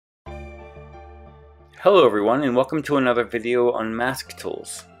Hello everyone, and welcome to another video on mask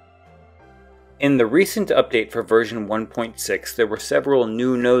tools. In the recent update for version 1.6, there were several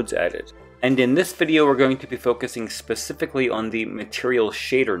new nodes added, and in this video we're going to be focusing specifically on the Material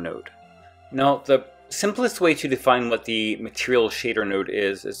Shader node. Now, the simplest way to define what the Material Shader node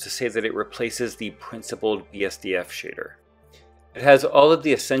is to say that it replaces the principled BSDF shader. It has all of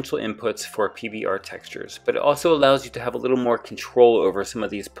the essential inputs for PBR textures, but it also allows you to have a little more control over some of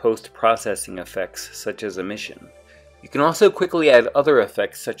these post-processing effects, such as emission. You can also quickly add other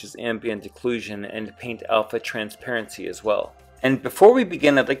effects such as Ambient Occlusion and Paint Alpha Transparency as well. And before we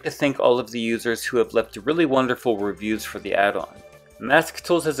begin, I'd like to thank all of the users who have left really wonderful reviews for the add-on. Mask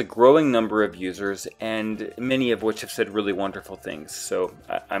Tools has a growing number of users, and many of which have said really wonderful things, so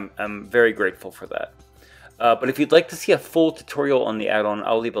I'm very grateful for that. But if you'd like to see a full tutorial on the add-on,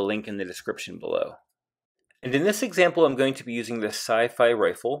 I'll leave a link in the description below. And in this example, I'm going to be using the Sci-Fi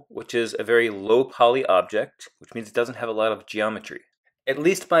Rifle, which is a very low poly object, which means it doesn't have a lot of geometry, at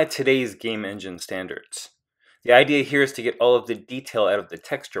least by today's game engine standards. The idea here is to get all of the detail out of the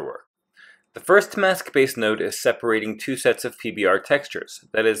texture work. The first mask-based node is separating two sets of PBR textures,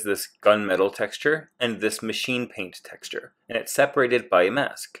 that is this gunmetal texture and this machine paint texture, and it's separated by a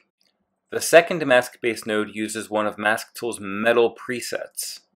mask. The second mask-based node uses one of Mask Tool's metal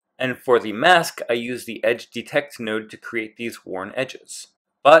presets. And for the mask, I use the Edge Detect node to create these worn edges.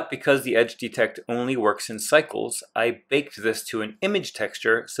 But because the Edge Detect only works in cycles, I baked this to an image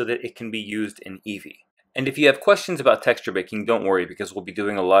texture so that it can be used in Eevee. And if you have questions about texture baking, don't worry because we'll be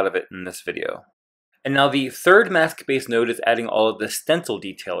doing a lot of it in this video. And now the third mask-based node is adding all of the stencil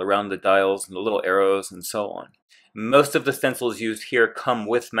detail around the dials and the little arrows and so on. Most of the stencils used here come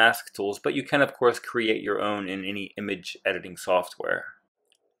with Mask Tools, but you can of course create your own in any image editing software.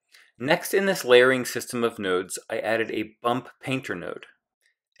 Next in this layering system of nodes, I added a Bump Painter node.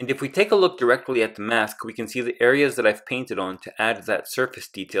 And if we take a look directly at the mask, we can see the areas that I've painted on to add that surface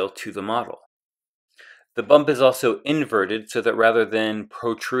detail to the model. The bump is also inverted so that rather than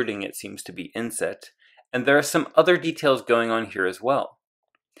protruding it seems to be inset, and there are some other details going on here as well.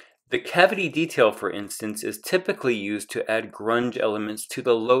 The cavity detail, for instance, is typically used to add grunge elements to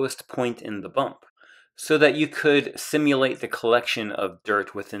the lowest point in the bump, so that you could simulate the collection of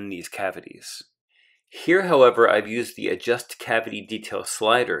dirt within these cavities. Here, however, I've used the Adjust Cavity Detail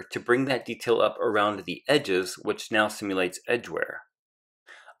slider to bring that detail up around the edges, which now simulates edge wear.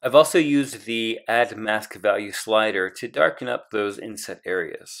 I've also used the Add Mask Value slider to darken up those inset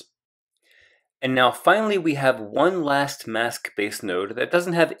areas. And now finally we have one last mask-based node that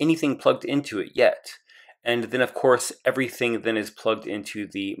doesn't have anything plugged into it yet. And then of course everything then is plugged into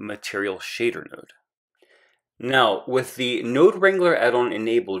the Material Shader node. Now with the Node Wrangler add-on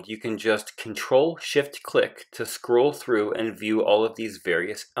enabled, you can just Control-Shift-Click to scroll through and view all of these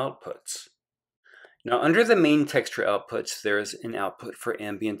various outputs. Now under the main texture outputs, there's an output for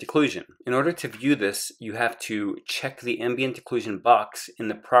Ambient Occlusion. In order to view this, you have to check the Ambient Occlusion box in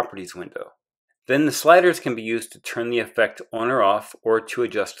the Properties window. Then the sliders can be used to turn the effect on or off or to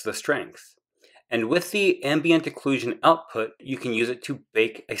adjust the strength. And with the Ambient Occlusion output, you can use it to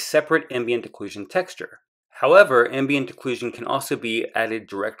bake a separate Ambient Occlusion texture. However, Ambient Occlusion can also be added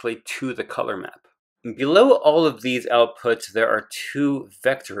directly to the color map. Below all of these outputs, there are two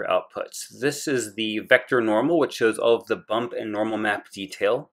vector outputs. This is the vector normal, which shows all of the bump and normal map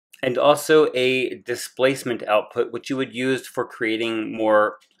detail, and also a displacement output, which you would use for creating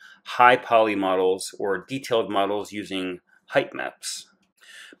more high poly models or detailed models using height maps.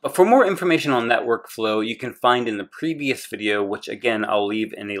 But for more information on that workflow, you can find in the previous video, which again I'll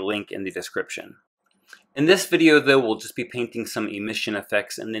leave in a link in the description. In this video though, we'll just be painting some emission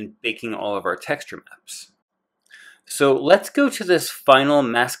effects and then baking all of our texture maps. So let's go to this final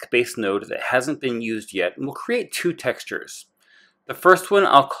mask-based node that hasn't been used yet, and we'll create two textures. The first one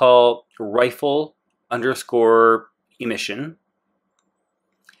I'll call Rifle_emission.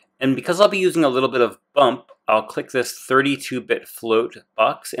 And because I'll be using a little bit of bump, I'll click this 32-bit float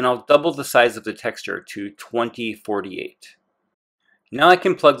box and I'll double the size of the texture to 2048. Now I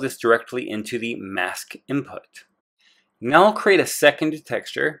can plug this directly into the mask input. Now I'll create a second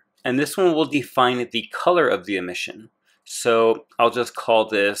texture, and this one will define the color of the emission. So I'll just call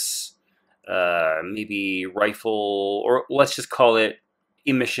this maybe Rifle, or let's just call it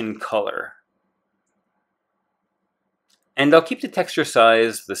Emission Color. And I'll keep the texture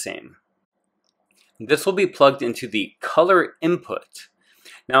size the same. This will be plugged into the color input.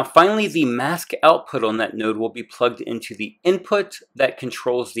 Now finally, the mask output on that node will be plugged into the input that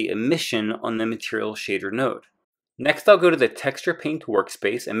controls the emission on the Material Shader node. Next, I'll go to the Texture Paint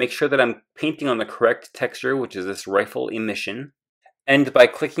workspace and make sure that I'm painting on the correct texture, which is this Rifle Emission. And by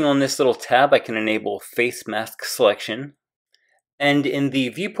clicking on this little tab, I can enable face mask selection. And in the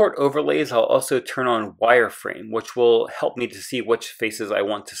viewport overlays, I'll also turn on wireframe, which will help me to see which faces I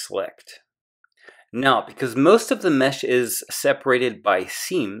want to select. Now, because most of the mesh is separated by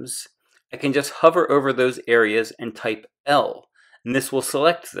seams, I can just hover over those areas and type L, and this will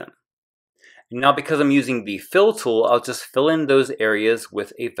select them. Now, because I'm using the fill tool, I'll just fill in those areas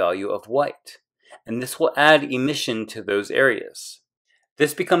with a value of white, and this will add emission to those areas.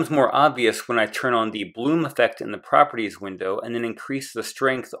 This becomes more obvious when I turn on the bloom effect in the properties window and then increase the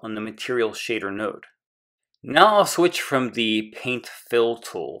strength on the material shader node. Now I'll switch from the paint fill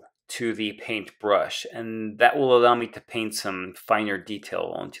tool to the paint brush, and that will allow me to paint some finer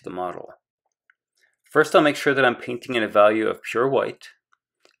detail onto the model. First, I'll make sure that I'm painting in a value of pure white,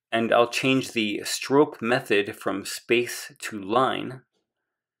 and I'll change the stroke method from space to line,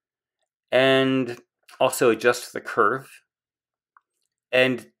 and also adjust the curve,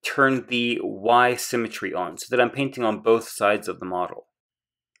 and turn the Y symmetry on so that I'm painting on both sides of the model.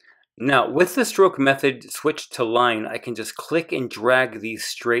 Now, with the stroke method switched to line, I can just click and drag these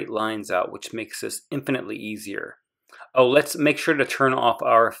straight lines out, which makes this infinitely easier. Oh, let's make sure to turn off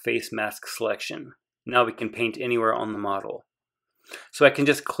our face mask selection. Now we can paint anywhere on the model. So I can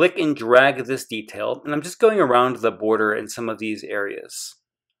just click and drag this detail, and I'm just going around the border in some of these areas.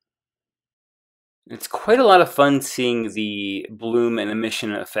 It's quite a lot of fun seeing the bloom and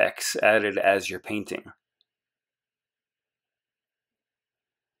emission effects added as you're painting.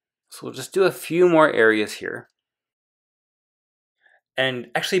 So we'll just do a few more areas here. And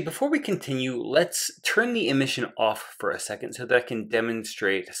actually, before we continue, let's turn the emission off for a second so that I can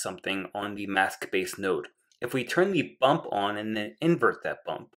demonstrate something on the mask-based node. If we turn the bump on and then invert that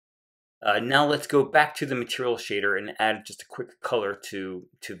bump, now let's go back to the material shader and add just a quick color to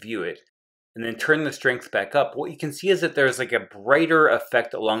view it. And then turn the strength back up. What you can see is that there's like a brighter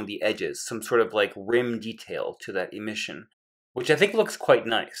effect along the edges, some sort of like rim detail to that emission, which I think looks quite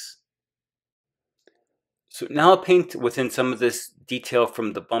nice. So now I'll paint within some of this detail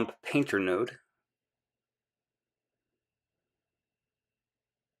from the bump painter node.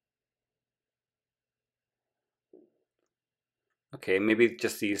 Okay, maybe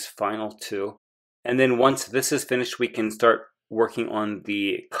just these final two. And then once this is finished, we can start working on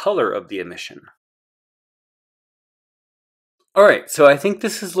the color of the emission. Alright, so I think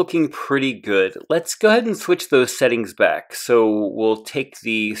this is looking pretty good. Let's go ahead and switch those settings back. So we'll take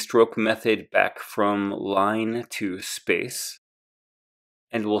the stroke method back from line to space.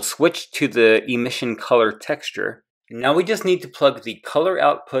 And we'll switch to the emission color texture. Now we just need to plug the color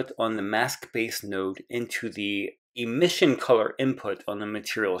output on the mask-based node into the emission color input on the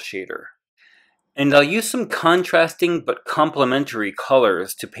material shader. And I'll use some contrasting but complementary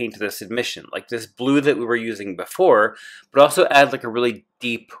colors to paint this emission, like this blue that we were using before, but also add like a really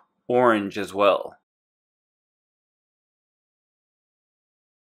deep orange as well.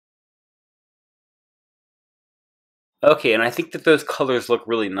 Okay, and I think that those colors look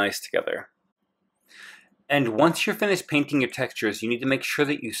really nice together. And once you're finished painting your textures, you need to make sure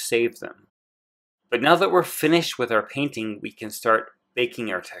that you save them. But now that we're finished with our painting, we can start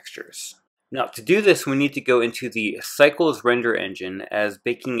baking our textures. Now, to do this, we need to go into the Cycles render engine, as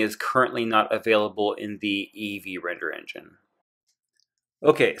baking is currently not available in the Eevee render engine.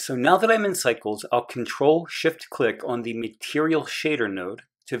 Okay, so now that I'm in Cycles, I'll Control-Shift-Click on the Material Shader node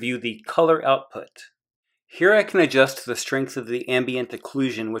to view the color output. Here I can adjust the strength of the Ambient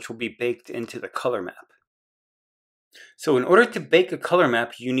Occlusion, which will be baked into the color map. So in order to bake a color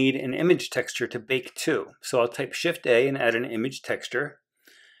map, you need an image texture to bake to. So I'll type Shift-A and add an image texture.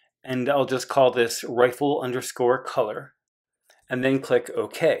 And I'll just call this rifle_color, and then click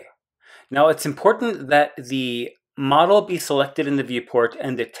OK. Now it's important that the model be selected in the viewport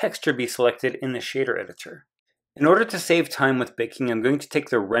and the texture be selected in the shader editor. In order to save time with baking, I'm going to take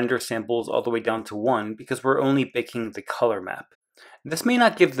the render samples all the way down to 1 because we're only baking the color map. This may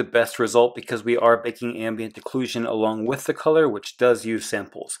not give the best result because we are baking ambient occlusion along with the color, which does use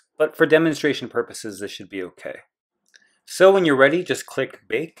samples, but for demonstration purposes this should be okay. So when you're ready, just click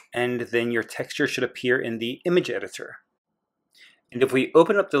Bake, and then your texture should appear in the image editor. And if we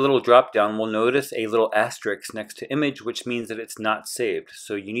open up the little drop-down, we'll notice a little asterisk next to image, which means that it's not saved.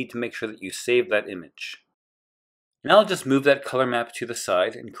 So you need to make sure that you save that image. Now I'll just move that color map to the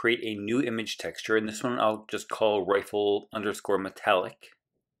side and create a new image texture, and this one I'll just call rifle_metallic.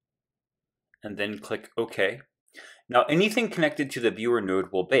 And then click OK. Now anything connected to the viewer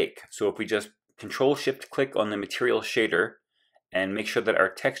node will bake. So if we just Control-Shift-Click on the material shader and make sure that our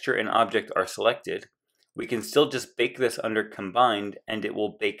texture and object are selected, we can still just bake this under Combined and it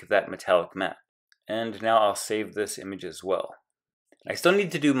will bake that metallic matte. And now I'll save this image as well. I still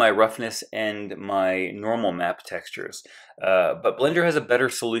need to do my roughness and my normal map textures, but Blender has a better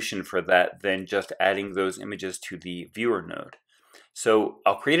solution for that than just adding those images to the viewer node. So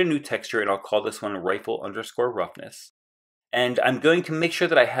I'll create a new texture and I'll call this one rifle_roughness. And I'm going to make sure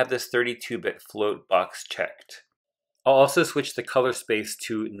that I have this 32-bit float box checked. I'll also switch the color space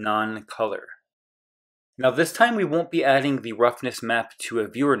to non-color. Now this time we won't be adding the roughness map to a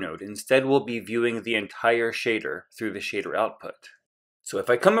viewer node. Instead we'll be viewing the entire shader through the shader output. So if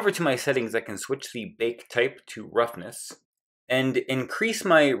I come over to my settings, I can switch the bake type to roughness and increase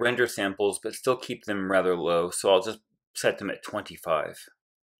my render samples but still keep them rather low. So I'll just set them at 25.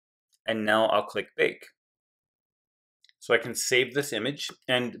 And now I'll click bake. So I can save this image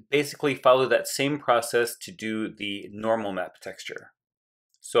and basically follow that same process to do the normal map texture.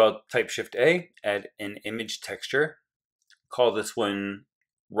 So I'll type Shift A, add an image texture, call this one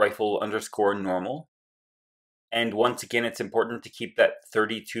rifle_normal. And once again, it's important to keep that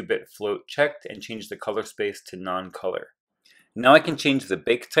 32-bit float checked and change the color space to non-color. Now I can change the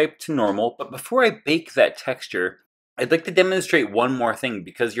bake type to normal, but before I bake that texture, I'd like to demonstrate one more thing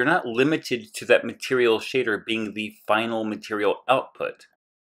because you're not limited to that material shader being the final material output.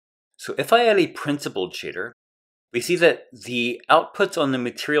 So if I add a principled shader, we see that the outputs on the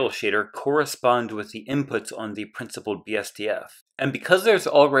material shader correspond with the inputs on the principled BSDF. And because there's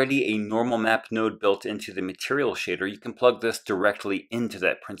already a normal map node built into the material shader, you can plug this directly into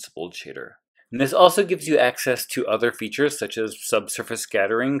that principled shader. And this also gives you access to other features such as subsurface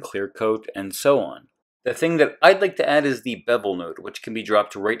scattering, clear coat, and so on. The thing that I'd like to add is the Bevel Node, which can be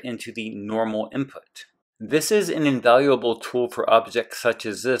dropped right into the normal input. This is an invaluable tool for objects such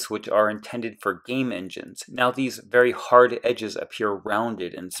as this, which are intended for game engines. Now these very hard edges appear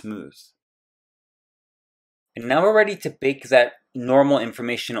rounded and smooth. And now we're ready to bake that normal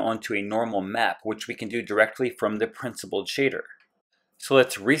information onto a normal map, which we can do directly from the principled shader. So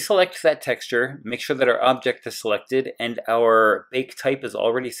let's reselect that texture, make sure that our object is selected and our bake type is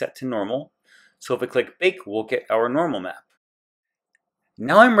already set to normal. So if we click bake, we'll get our normal map.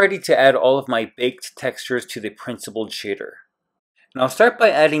 Now I'm ready to add all of my baked textures to the principled shader. And I'll start by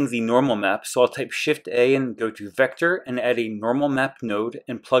adding the normal map, so I'll type Shift A and go to Vector and add a normal map node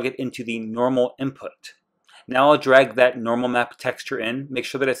and plug it into the normal input. Now I'll drag that normal map texture in, make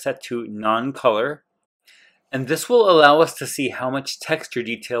sure that it's set to non-color, and this will allow us to see how much texture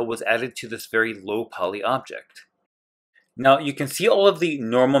detail was added to this very low poly object. Now you can see all of the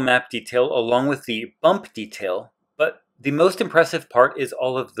normal map detail along with the bump detail, but the most impressive part is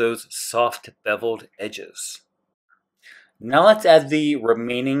all of those soft beveled edges. Now let's add the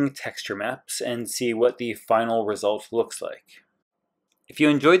remaining texture maps and see what the final result looks like. If you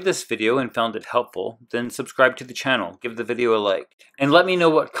enjoyed this video and found it helpful, then subscribe to the channel, give the video a like, and let me know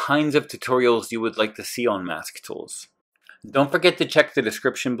what kinds of tutorials you would like to see on Mask Tools. Don't forget to check the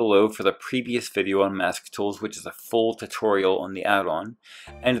description below for the previous video on Mask Tools, which is a full tutorial on the add-on,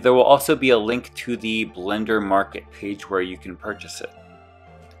 and there will also be a link to the Blender Market page where you can purchase it.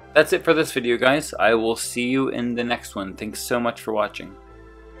 That's it for this video, guys. I will see you in the next one. Thanks so much for watching.